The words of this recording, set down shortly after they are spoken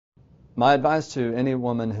My advice to any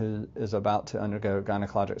woman who is about to undergo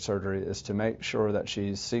gynecologic surgery is to make sure that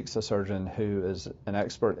she seeks a surgeon who is an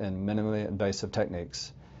expert in minimally invasive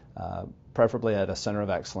techniques, preferably at a center of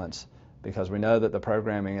excellence, because we know that the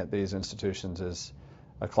programming at these institutions is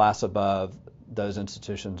a class above those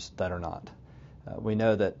institutions that are not. We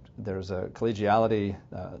know that there's a collegiality,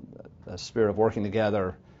 a spirit of working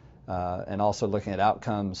together, and also looking at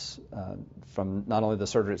outcomes from not only the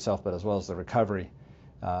surgery itself, but as well as the recovery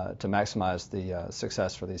to maximize the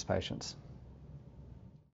success for these patients.